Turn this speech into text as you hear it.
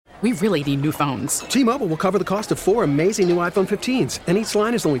We really need new phones. T-Mobile will cover the cost of 4 amazing new iPhone 15s, and each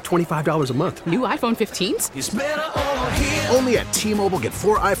line is only $25 a month. New iPhone 15s? It's better over here. Only at T-Mobile, get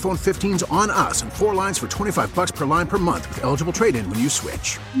 4 iPhone 15s on us and 4 lines for $25 per line per month with eligible trade-in when you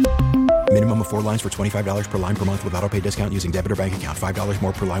switch. Minimum of 4 lines for $25 per line per month with autopay discount using debit or bank account. $5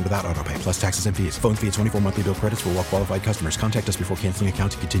 more per line without autopay, plus taxes and fees. Phone fee at 24 monthly bill credits for well-qualified customers. Contact us before canceling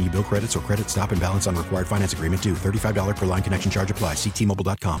account to continue bill credits or credit stop and balance on required finance agreement due. $35 per line connection charge applies. See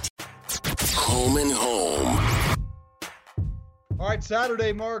T-Mobile.com. Home and Home. All right,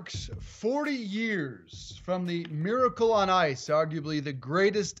 Saturday marks 40 years from the Miracle on Ice, arguably the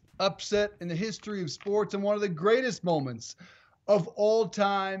greatest upset in the history of sports and one of the greatest moments of all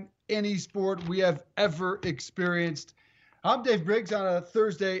time, any sport we have ever experienced. I'm Dave Briggs on a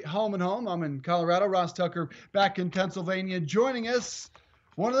Thursday Home and Home. I'm in Colorado. Ross Tucker back in Pennsylvania. Joining us,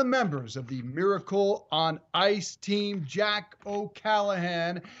 one of the members of the Miracle on Ice team, Jack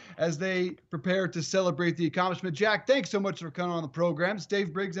O'Callahan, as they prepare to celebrate the accomplishment. Jack, thanks so much for coming on the program. It's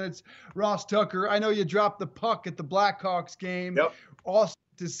Dave Briggs and it's Ross Tucker. I know you dropped the puck at the Blackhawks game. Yep. Awesome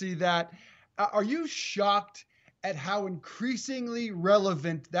to see that. Are you shocked at how increasingly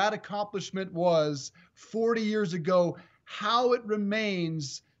relevant that accomplishment was 40 years ago, how it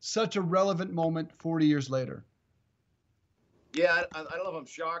remains such a relevant moment 40 years later? Yeah, I don't know if I'm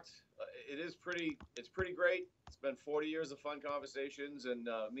shocked. It's pretty great. It's been 40 years of fun conversations and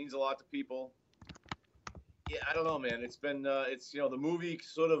means a lot to people. Yeah, I don't know, man. It's been, the movie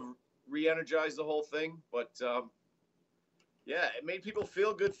sort of re-energized the whole thing, but yeah, it made people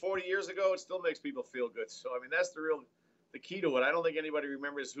feel good 40 years ago. It still makes people feel good. So, I mean, that's the key to it. I don't think anybody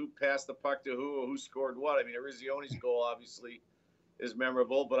remembers who passed the puck to who or who scored what. I mean, Erizione's goal obviously is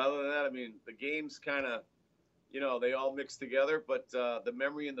memorable, but other than that, I mean, the game's kind of, they all mix together, but the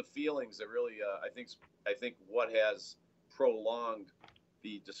memory and the feelings are really, I think what has prolonged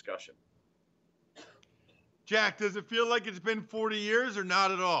the discussion. Jack, does it feel like it's been 40 years or not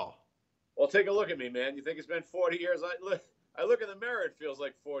at all? Well, take a look at me, man. You think it's been 40 years? I look in the mirror, it feels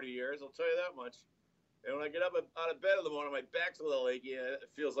like 40 years. I'll tell you that much. And when I get up out of bed in the morning, my back's a little achy. Yeah, it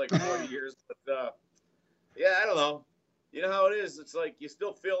feels like 40 years. But, yeah, I don't know. You know how it is. It's like you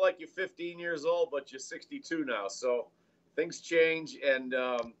still feel like you're 15 years old, but you're 62 now. So things change, and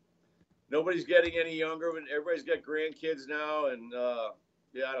nobody's getting any younger. And everybody's got grandkids now. And,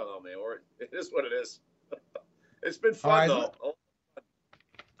 yeah, I don't know, man. It is what it is. It's been fun, though.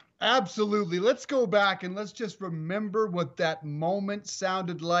 Absolutely. Let's go back and let's just remember what that moment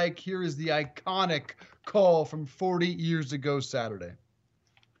sounded like. Here is the iconic call from 40 years ago Saturday. 11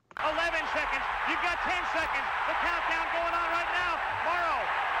 seconds. You've got 10 seconds. The countdown going on right now. Morrow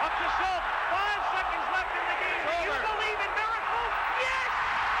up to Schultz. 5 seconds left in the game. Do you believe in miracles? Yes!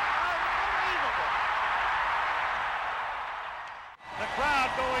 Unbelievable. The crowd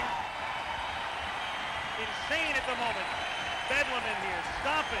going insane at the moment. Bedlam in here,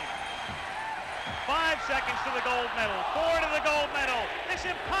 stomping. 5 seconds to the gold medal, 4 to the gold medal. This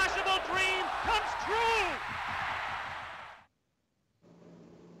impossible dream comes true.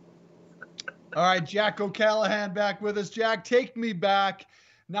 All right, Jack O'Callahan back with us. Jack, take me back,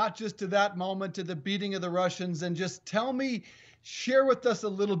 not just to that moment, to the beating of the Russians, and just share with us a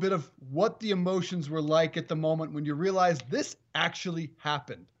little bit of what the emotions were like at the moment when you realized this actually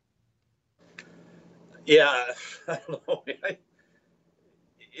happened. Yeah, I don't know.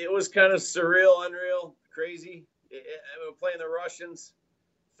 It was kind of surreal, unreal, crazy. We were playing the Russians.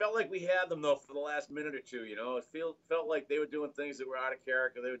 Felt like we had them, though, for the last minute or two, It felt like they were doing things that were out of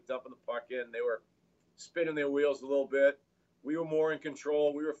character. They were dumping the puck in. They were spinning their wheels a little bit. We were more in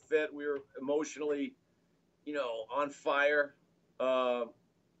control. We were fit. We were emotionally, on fire.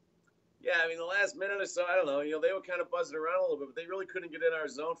 Yeah, I mean, the last minute or so, I don't know, they were kind of buzzing around a little bit, but they really couldn't get in our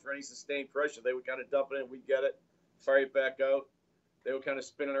zone for any sustained pressure. They would kind of dump it in, we'd get it, fire it back out. They were kind of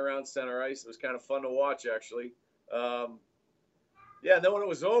spinning around center ice. It was kind of fun to watch, actually. Yeah, and then when it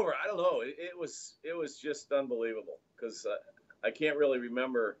was over, I don't know, it was just unbelievable because I can't really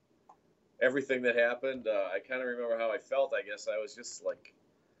remember everything that happened. I kind of remember how I felt, I guess. I was just, like,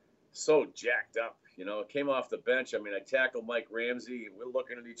 so jacked up. It came off the bench. I mean, I tackled Mike Ramsey. We're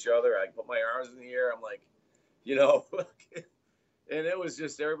looking at each other. I put my arms in the air. I'm like, and it was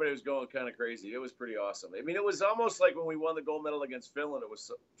just, everybody was going kind of crazy. It was pretty awesome. I mean, it was almost like when we won the gold medal against Finland.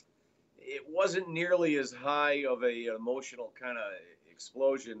 It wasn't nearly as high of a emotional kind of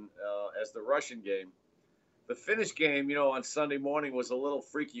explosion as the Russian game. The Finnish game, on Sunday morning was a little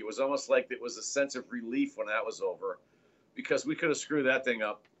freaky. It was almost like it was a sense of relief when that was over because we could have screwed that thing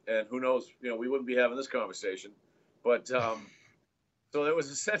up. And who knows, we wouldn't be having this conversation. But so there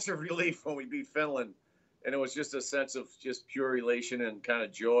was a sense of relief when we beat Finland. and it was just a sense of just pure elation and kind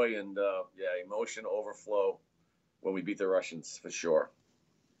of joy and emotion overflow when we beat the Russians for sure.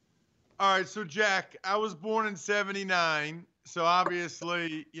 All right, so Jack, I was born in '79, so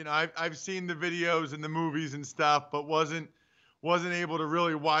obviously, I've seen the videos and the movies and stuff, but wasn't able to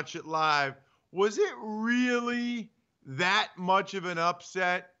really watch it live. Was it really that much of an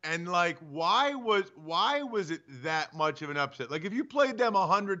upset? And like, why was it that much of an upset? Like, if you played them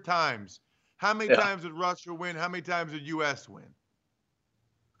 100 times, how many times did Russia win? How many times did U.S. win?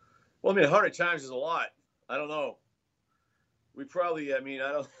 Well, I mean, 100 times is a lot. I don't know. We probably, I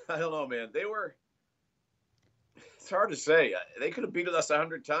don't know, man. It's hard to say. They could have beaten us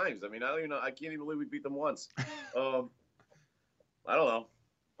 100 times. I mean, I don't even know. I can't even believe we beat them once. I don't know.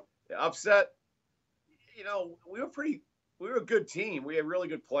 Upset. We were a good team. We had really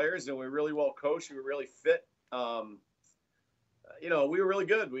good players, and we were really well coached. We were really fit. We were really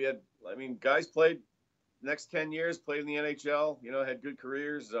good. Guys played next 10 years, played in the NHL, had good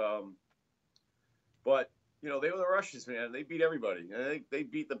careers. But they were the Russians, man. They beat everybody. They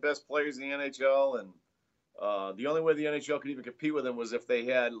beat the best players in the NHL. And the only way the NHL could even compete with them was if they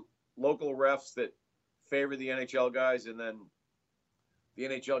had local refs that favored the NHL guys, and then the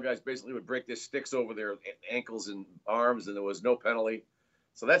NHL guys basically would break their sticks over their ankles and arms, and there was no penalty.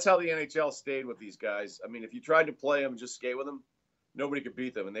 So that's how the NHL stayed with these guys. I mean, if you tried to play them, just skate with them, nobody could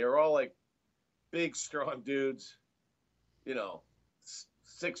beat them. And they were all like big, strong dudes, built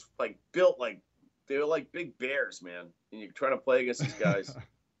like, they were like big bears, man. And you're trying to play against these guys.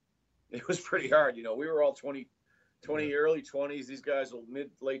 It was pretty hard. We were all 20 early 20s. These guys were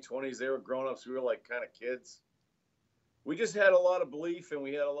late 20s. They were grown-ups. We were like kind of kids. We just had a lot of belief, and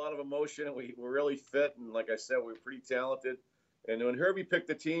we had a lot of emotion, and we were really fit. And like I said, we were pretty talented. And when Herbie picked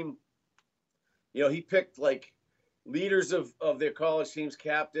the team, he picked like leaders of their college teams,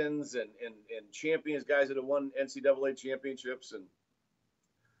 captains and champions, guys that had won NCAA championships. And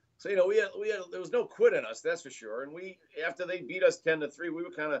so, we had there was no quit in us, that's for sure. And after they beat us 10-3, we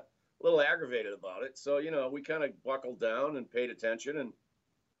were kind of a little aggravated about it. So, we kind of buckled down and paid attention. And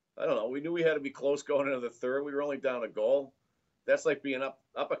I don't know, we knew we had to be close going into the third. We were only down a goal. That's like being up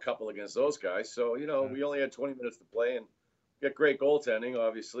a couple against those guys. So, we only had 20 minutes to play and get great goaltending,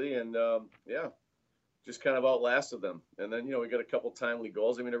 obviously. And, just kind of outlasted them. And then, we got a couple timely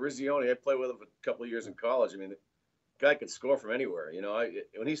goals. I mean, Arizioni, I played with him for a couple of years in college. I mean, the guy could score from anywhere.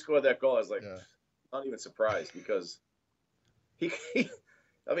 When he scored that goal, I was like, not even surprised, because he'd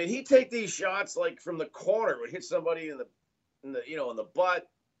take these shots like from the corner, would hit somebody in the butt,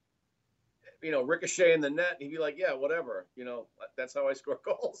 ricochet in the net. He'd be like, yeah, whatever. That's how I score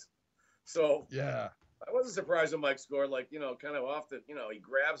goals. So yeah, I wasn't surprised when Mike scored, like, kind of off the, he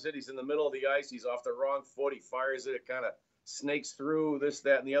grabs it. He's in the middle of the ice. He's off the wrong foot. He fires it. It kind of snakes through this,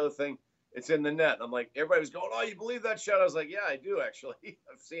 that, and the other thing. It's in the net. I'm like, everybody was going, oh, you believe that shot? I was like, yeah, I do, actually.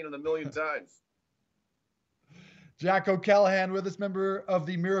 I've seen it a million times. Jack O'Callahan with us, member of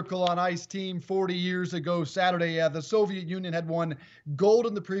the Miracle on Ice team. 40 years ago Saturday, the Soviet Union had won gold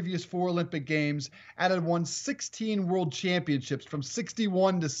in the previous 4 Olympic Games and had won 16 world championships from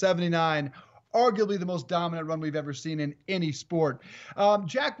 61 to 79. Arguably the most dominant run we've ever seen in any sport.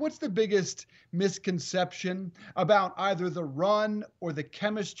 Jack, what's the biggest misconception about either the run or the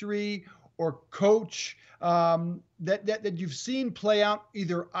chemistry or coach that you've seen play out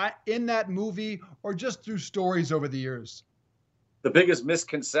either in that movie or just through stories over the years? The biggest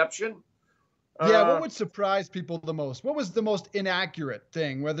misconception? Yeah, what would surprise people the most? What was the most inaccurate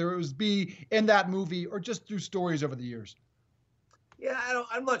thing, whether it was in that movie or just through stories over the years? Yeah,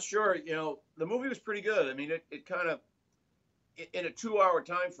 I'm not sure. The movie was pretty good. I mean, it kind of, in a 2-hour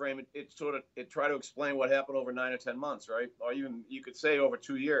time frame, it tried to explain what happened over 9 or 10 months, right? Or even you could say over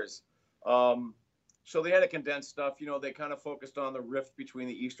 2 years. So they had to condense stuff. They kind of focused on the rift between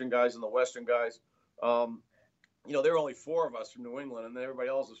the Eastern guys and the Western guys. There were only 4 of us from New England, and then everybody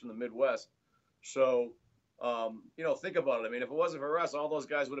else was from the Midwest. So, think about it. I mean, if it wasn't for us, all those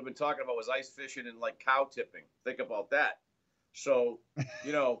guys would have been talking about was ice fishing and like cow tipping. Think about that. So,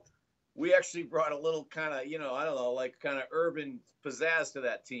 we actually brought a little kind of, like kind of urban pizzazz to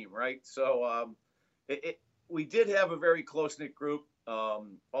that team, right? So, we did have a very close-knit group.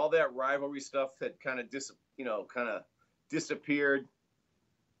 All that rivalry stuff had kind of disappeared,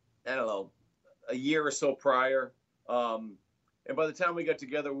 I don't know, a year or so prior. And by the time we got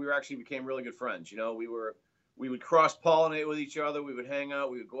together, we actually became really good friends. We would cross-pollinate with each other. We would hang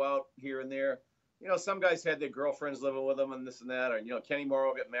out. We would go out here and there. Some guys had their girlfriends living with them and this and that. Or, Kenny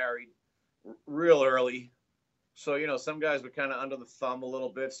Morrow got married real early. So, some guys were kind of under the thumb a little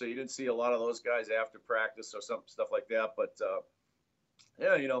bit. So you didn't see a lot of those guys after practice or some stuff like that. But,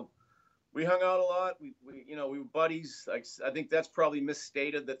 we hung out a lot. We we were buddies. I think that's probably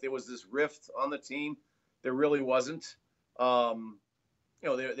misstated that there was this rift on the team. There really wasn't.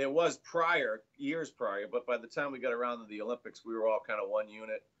 There was years prior, but by the time we got around to the Olympics, we were all kind of one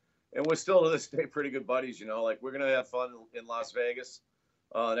unit. And we're still to this day pretty good buddies, like we're going to have fun in Las Vegas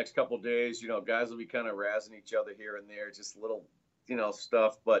the next couple of days. Guys will be kind of razzing each other here and there, just little,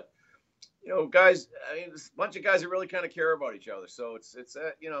 stuff. But, guys, there's a bunch of guys that really kind of care about each other. So it's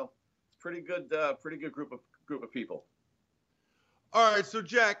pretty good group of people. All right, so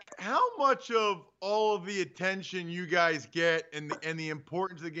Jack, how much of all of the attention you guys get and the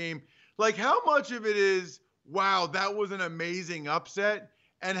importance of the game, like how much of it is, wow, that was an amazing upset,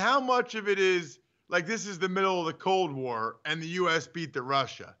 and how much of it is like this is the middle of the Cold War and the U.S. beat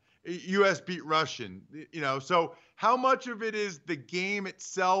Russian, so how much of it is the game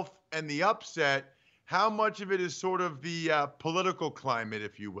itself and the upset? How much of it is sort of the political climate,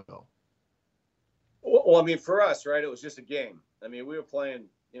 if you will? Well, for us, right, it was just a game. We were playing,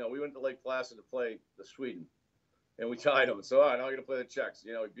 we went to Lake Placid to play the Sweden, and we tied them. So, all right, now we're going to play the Czechs.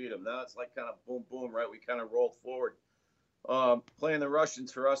 We beat them. Now it's like kind of boom, boom, right? We kind of rolled forward. Playing the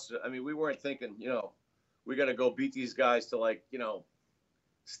Russians for us, we weren't thinking, we got to go beat these guys to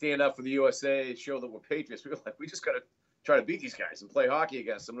stand up for the USA, show that we're patriots. We were like, we just got to try to beat these guys and play hockey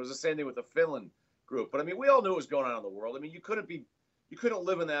against them. It was the same thing with the Finland group. But, we all knew what was going on in the world. You couldn't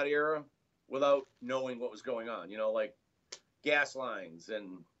live in that era without knowing what was going on, like gas lines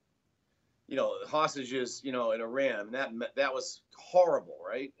and, hostages, in Iran. That was horrible,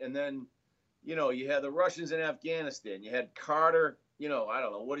 right? And then, you had the Russians in Afghanistan. You had Carter, I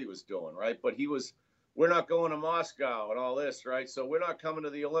don't know what he was doing, right? But we're not going to Moscow and all this, right? So we're not coming to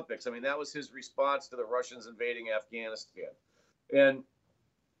the Olympics. That was his response to the Russians invading Afghanistan. And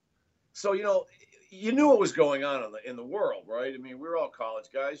so, you knew what was going on in the world, right? We were all college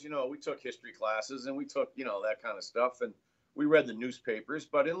guys. We took history classes and we took, that kind of stuff. And we read the newspapers.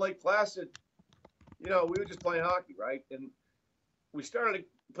 But in Lake Placid, we were just playing hockey, right? And we started,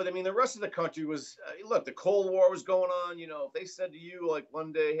 but the rest of the country was, look, the Cold War was going on. If they said to you, like,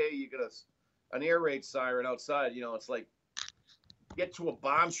 one day, hey, you got an air raid siren outside, it's like, get to a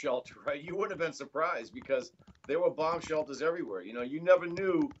bomb shelter, right? You wouldn't have been surprised because there were bomb shelters everywhere. You never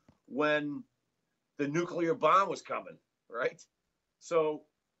knew when the nuclear bomb was coming, right? So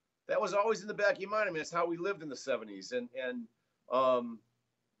that was always in the back of your mind. It's how we lived in the 70s.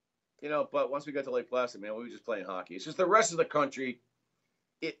 But once we got to Lake Placid, we were just playing hockey. It's just the rest of the country,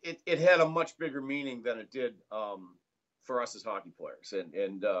 it had a much bigger meaning than it did for us as hockey players.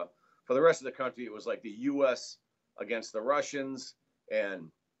 And for the rest of the country, it was like the U.S. against the Russians,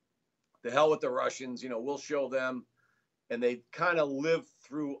 and the hell with the Russians, we'll show them. And they kind of live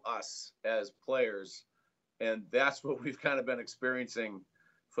through us as players. And that's what we've kind of been experiencing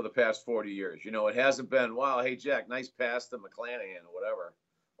for the past 40 years. It hasn't been, wow, hey, Jack, nice pass to McClanahan or whatever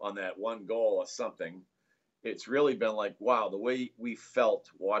on that one goal or something. It's really been like, wow, the way we felt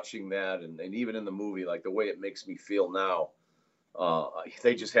watching that, and even in the movie, like the way it makes me feel now,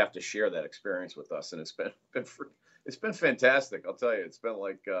 they just have to share that experience with us. And it's been fantastic. I'll tell you, it's been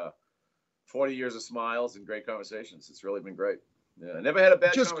like 40 years of smiles and great conversations. It's really been great. Yeah, I never had a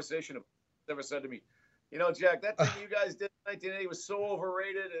bad conversation. Never said to me, Jack, that thing you guys did in 1980 was so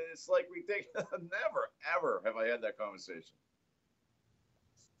overrated. And it's like ridiculous. Never, ever have I had that conversation.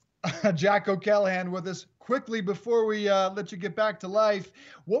 Jack O'Callahan with us. Quickly, before we let you get back to life,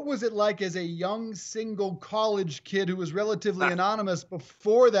 what was it like as a young single college kid who was relatively anonymous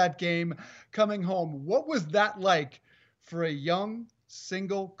before that game coming home? What was that like for a young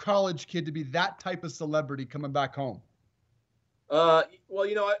single college kid to be that type of celebrity coming back home? Well,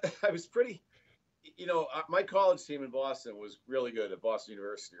 I was pretty, my college team in Boston was really good at Boston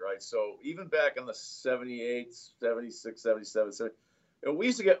University, right? So even back in the 78, 76, 77, 70, we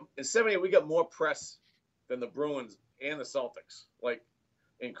used to get, in 78, we got more press than the Bruins and the Celtics, like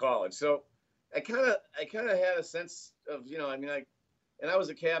in college. So I kind of had a sense of, and I was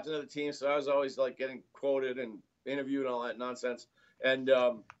the captain of the team, so I was always like getting quoted and interviewed and all that nonsense. And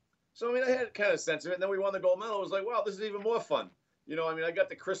so, I had kind of a sense of it. And then we won the gold medal. It was like, wow, this is even more fun. I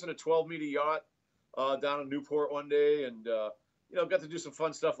got to christen a 12-meter yacht down in Newport one day, and, got to do some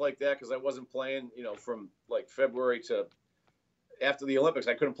fun stuff like that because I wasn't playing, from like February to after the Olympics.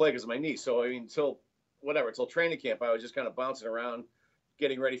 I couldn't play because of my knee. So, until training camp, I was just kind of bouncing around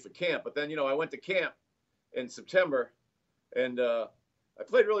getting ready for camp. But then, I went to camp in September, and I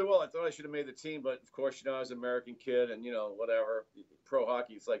played really well. I thought I should have made the team, but of course, I was an American kid, and whatever. Pro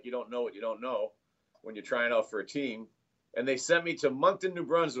hockey, it's like you don't know what you don't know when you're trying out for a team. And they sent me to Moncton, New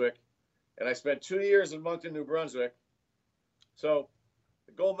Brunswick, and I spent 2 years in Moncton, New Brunswick. So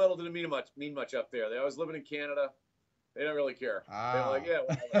The gold medal didn't mean much up there. I was living in Canada. They don't really care. They're like, yeah,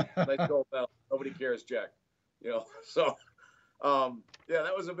 well, nice gold medal. Nobody cares, Jack. So, yeah,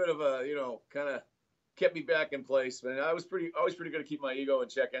 that was a bit of a, kind of kept me back in place. Man, I was always pretty good to keep my ego in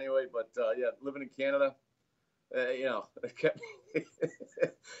check anyway. But yeah, living in Canada, it kept me.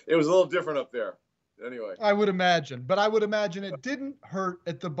 It was a little different up there. Anyway, I would imagine, but I would imagine it didn't hurt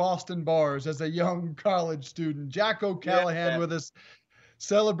at the Boston bars as a young college student. Jack O'Callahan with us,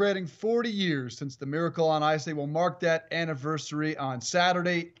 celebrating 40 years since the Miracle on Ice. They will mark that anniversary on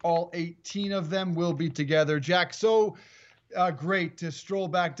Saturday. All 18 of them will be together. Jack, so great to stroll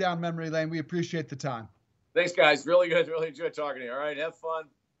back down memory lane. We appreciate the time. Thanks, guys. Really good. Really enjoyed talking to you. All right, have fun.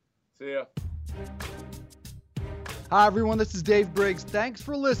 See ya. Hi, everyone. This is Dave Briggs. Thanks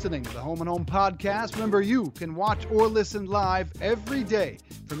for listening to the Home and Home podcast. Remember, you can watch or listen live every day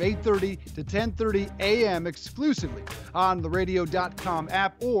from 8:30 to 10:30 a.m. exclusively on the radio.com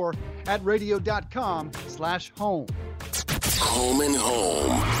app or at radio.com/home. Home and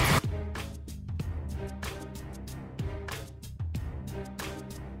Home.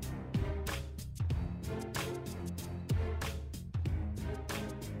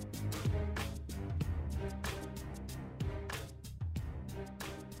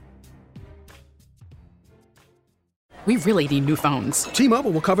 We really need new phones.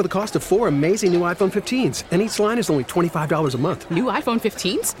 T-Mobile will cover the cost of 4 amazing new iPhone 15s, and each line is only $25 a month. New iPhone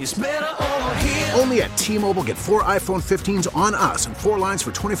 15s? It's better over here. Only at T-Mobile, get 4 iPhone 15s on us and 4 lines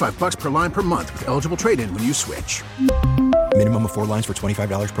for $25 per line per month with eligible trade-in when you switch. Minimum of 4 lines for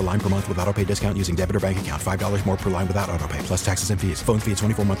 $25 per line per month with autopay discount using debit or bank account. $5 more per line without autopay, plus taxes and fees. Phone fee at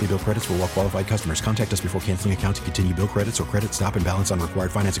 24 monthly bill credits for well-qualified customers. Contact us before canceling account to continue bill credits or credit stop and balance on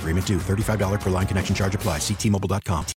required finance agreement due. $35 per line connection charge applies. See T-Mobile.com.